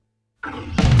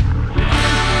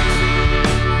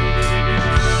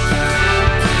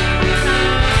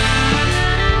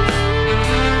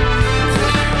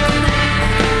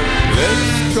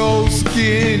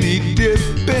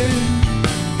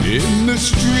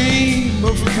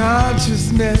lose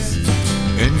consciousness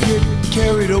and get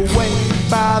carried away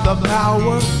by the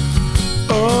power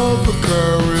of the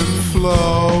current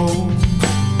flow.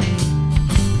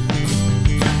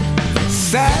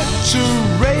 Saturated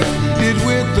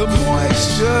with the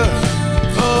moisture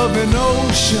of an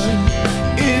ocean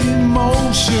in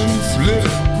motion,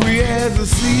 slippery as a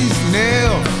sea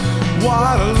snail,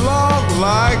 waterlogged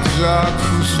like Jacques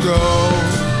Cousteau.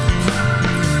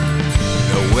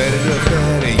 Nowhere to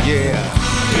better, yeah.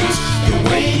 It's the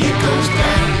way it goes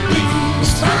down. No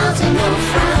smiles and no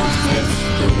frowns. It's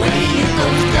the way it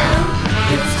goes down.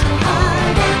 It's a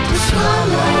hard act to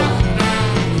swallow.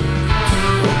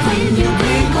 But when you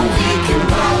wiggle, we can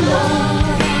wallow.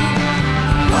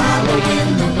 Wallow in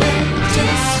the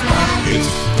winter spot.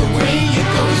 It's the way it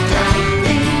goes down.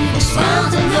 No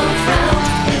smiles and no frowns.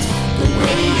 It's the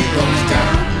way it goes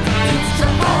down. It's a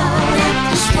hard act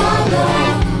to swallow.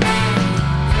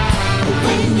 But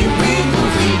when you wiggle,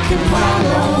 we can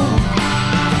wallow.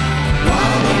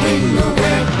 Wallow in the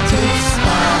winter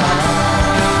spot.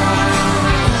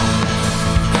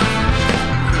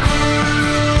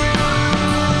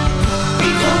 We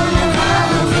gonna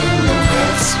wallow in the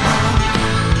wet spot.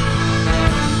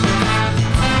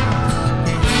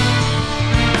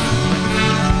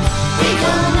 We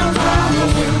gonna wallow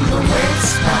in the wet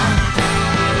spot.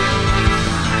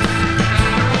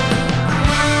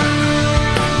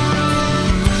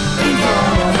 We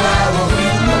gonna wallow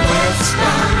in the wet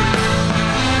spot.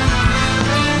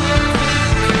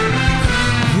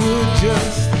 You're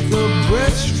just a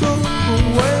breaststroke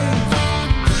away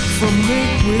from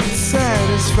liquid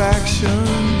satisfaction.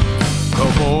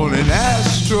 Come on and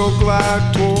astro-glide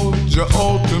towards your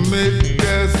ultimate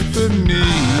destiny.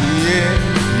 Yeah,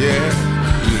 yeah,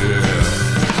 yeah.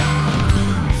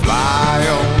 Fly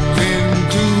on